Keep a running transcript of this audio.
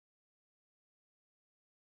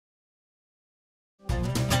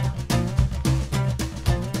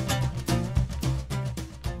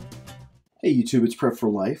Hey YouTube, it's Prep for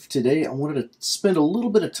Life. Today I wanted to spend a little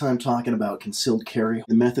bit of time talking about concealed carry.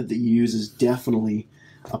 The method that you use is definitely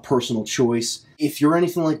a personal choice. If you're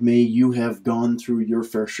anything like me, you have gone through your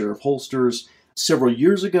fair share of holsters. Several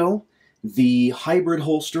years ago, the hybrid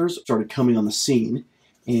holsters started coming on the scene,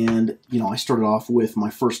 and I started off with my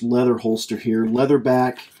first leather holster here, leather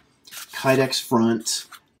back, Kydex front,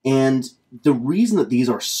 and the reason that these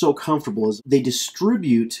are so comfortable is they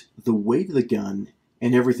distribute the weight of the gun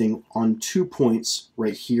and everything on 2 points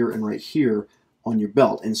right here and right here on your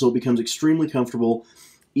belt. And so it becomes extremely comfortable,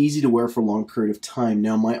 easy to wear for a long period of time.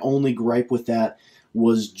 Now, my only gripe with that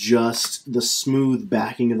was just the smooth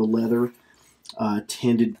backing of the leather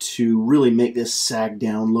tended to really make this sag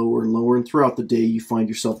down lower and lower. And throughout the day, you find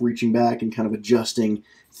yourself reaching back and kind of adjusting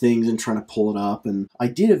things and trying to pull it up. And I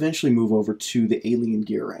did eventually move over to the Alien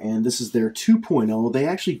Gear, and this is their 2.0. They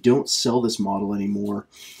actually don't sell this model anymore.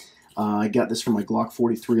 I got this from my Glock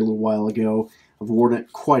 43 a little while ago. I've worn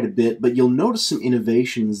it quite a bit, but you'll notice some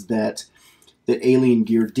innovations that Alien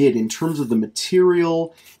Gear did. In terms of the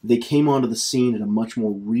material, they came onto the scene at a much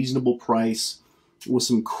more reasonable price with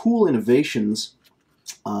some cool innovations,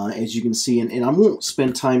 as you can see. And I won't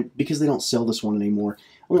spend time, because they don't sell this one anymore,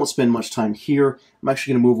 I won't spend much time here. I'm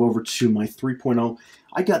actually going to move over to my 3.0.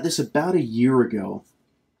 I got this about a year ago,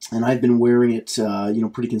 and I've been wearing it,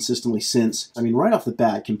 pretty consistently since. I mean, right off the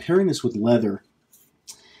bat, comparing this with leather,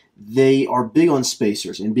 they are big on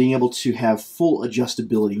spacers and being able to have full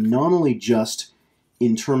adjustability, not only just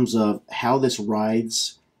in terms of how this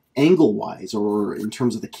rides angle-wise or in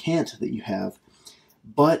terms of the cant that you have,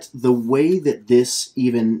 but the way that this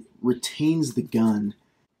even retains the gun.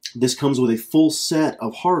 This comes with a full set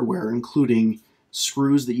of hardware, including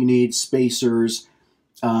screws that you need, spacers,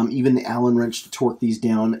 even the Allen wrench to torque these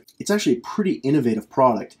down. It's actually a pretty innovative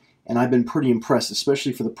product, and I've been pretty impressed,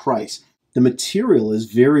 especially for the price. The material is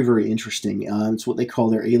very, very interesting. It's what they call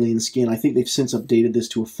their alien skin. I think they've since updated this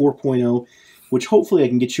to a 4.0, which hopefully I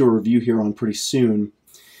can get you a review here on pretty soon.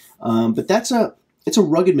 But it's a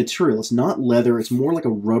rugged material. It's not leather. It's more like a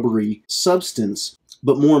rubbery substance.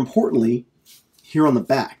 But more importantly, here on the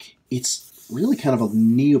back, it's really kind of a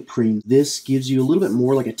neoprene. This gives you a little bit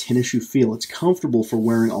more like a tennis shoe feel. It's comfortable for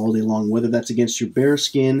wearing all day long, whether that's against your bare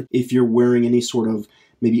skin, if you're wearing any sort of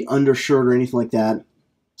maybe undershirt or anything like that.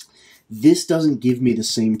 This doesn't give me the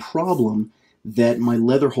same problem that my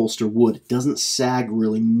leather holster would. It doesn't sag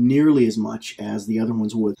really nearly as much as the other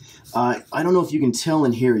ones would. I don't know if you can tell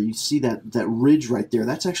in here, you see that ridge right there.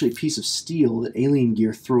 That's actually a piece of steel that Alien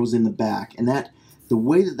Gear throws in the back. And the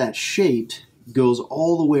way that that's shaped goes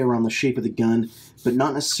all the way around the shape of the gun, but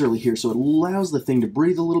not necessarily here. So it allows the thing to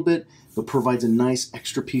breathe a little bit, but provides a nice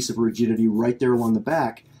extra piece of rigidity right there along the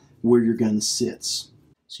back where your gun sits.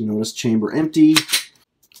 So you notice chamber empty,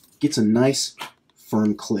 gets a nice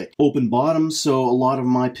firm click. Open bottom, so a lot of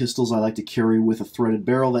my pistols I like to carry with a threaded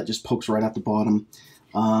barrel that just pokes right out the bottom.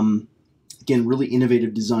 Again, really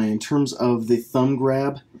innovative design. In terms of the thumb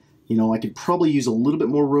grab, I could probably use a little bit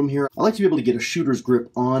more room here. I like to be able to get a shooter's grip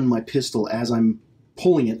on my pistol as I'm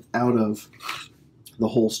pulling it out of the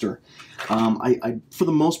holster. I for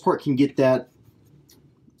the most part, can get that.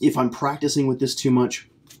 If I'm practicing with this too much,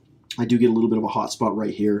 I do get a little bit of a hot spot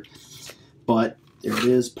right here. But there it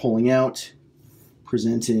is, pulling out,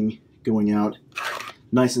 presenting, going out,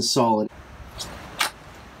 nice and solid.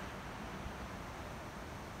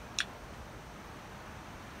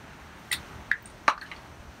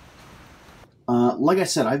 Like I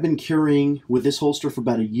said, I've been carrying with this holster for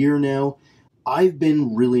about a year now. I've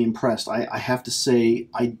been really impressed. I have to say,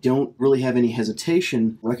 I don't really have any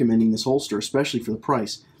hesitation recommending this holster, especially for the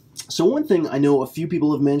price. So one thing I know a few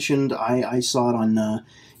people have mentioned, I saw it on,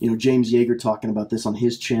 James Yeager talking about this on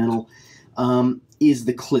his channel, is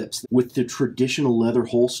the clips. With the traditional leather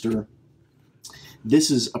holster,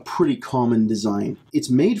 this is a pretty common design.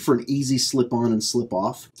 It's made for an easy slip on and slip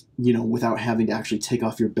off, without having to actually take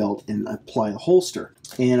off your belt and apply the holster.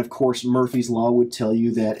 And of course, Murphy's Law would tell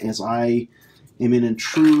you that as I am in a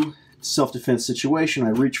true self-defense situation, I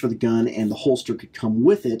reach for the gun and the holster could come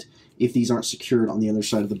with it if these aren't secured on the other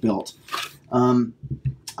side of the belt.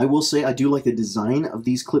 I will say I do like the design of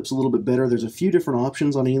these clips a little bit better. There's a few different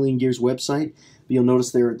options on Alien Gear's website, but you'll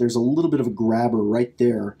notice there's a little bit of a grabber right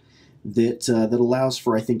there that allows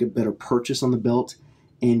for, I think, a better purchase on the belt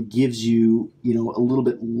and gives you, a little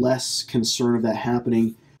bit less concern of that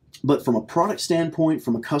happening. But from a product standpoint,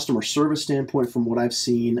 from a customer service standpoint, from what I've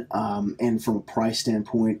seen, and from a price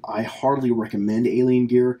standpoint, I heartily recommend Alien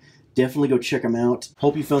Gear. Definitely go check them out.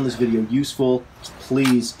 Hope you found this video useful.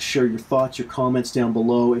 Please share your thoughts, your comments down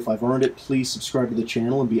below. If I've earned it, please subscribe to the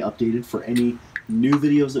channel and be updated for any new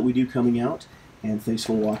videos that we do coming out. And thanks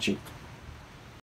for watching.